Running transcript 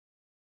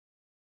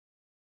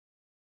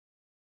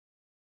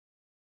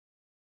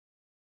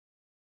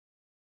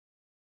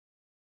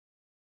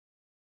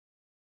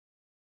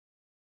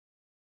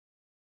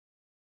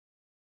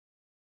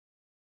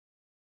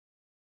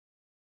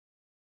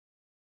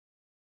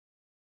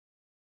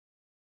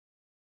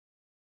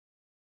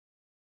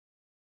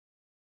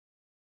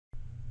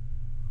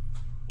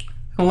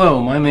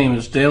Hello, my name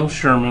is Dale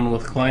Sherman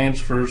with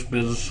Clients First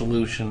Business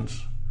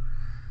Solutions.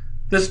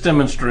 This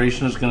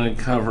demonstration is going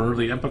to cover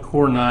the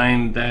Epicor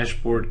 9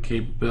 dashboard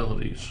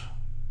capabilities.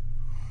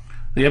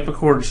 The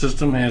Epicor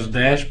system has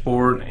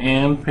dashboard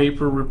and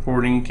paper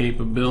reporting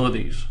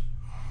capabilities.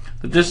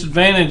 The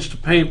disadvantage to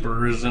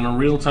paper is in a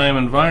real-time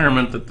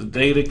environment that the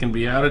data can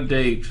be out of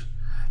date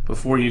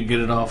before you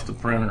get it off the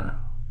printer.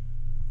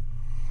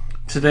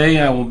 Today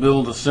I will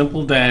build a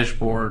simple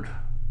dashboard.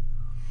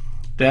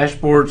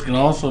 Dashboards can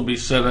also be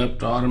set up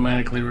to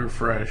automatically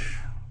refresh.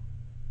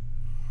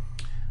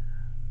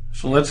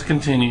 So let's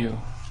continue.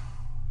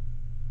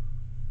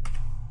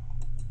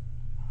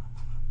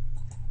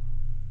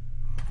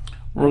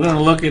 We're going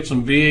to look at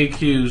some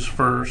VAQs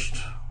first,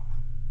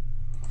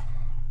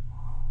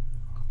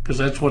 because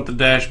that's what the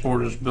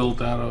dashboard is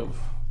built out of.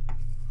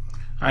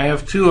 I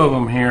have two of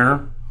them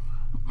here.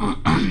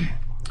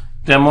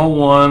 Demo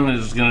 1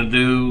 is going to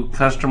do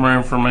customer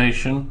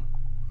information.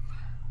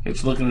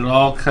 It's looking at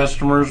all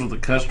customers with a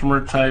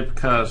customer type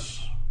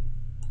CUS.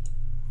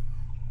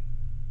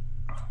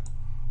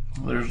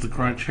 There's the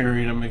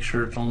criteria to make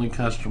sure it's only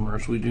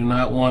customers. We do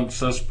not want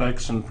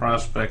suspects and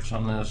prospects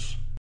on this.